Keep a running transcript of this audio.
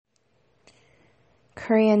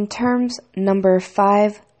Korean terms number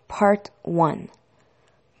 5, part 1.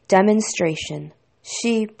 Demonstration,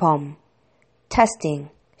 시범. Testing,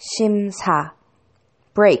 심사.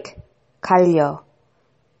 Break, 갈려.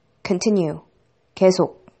 Continue,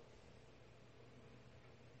 계속.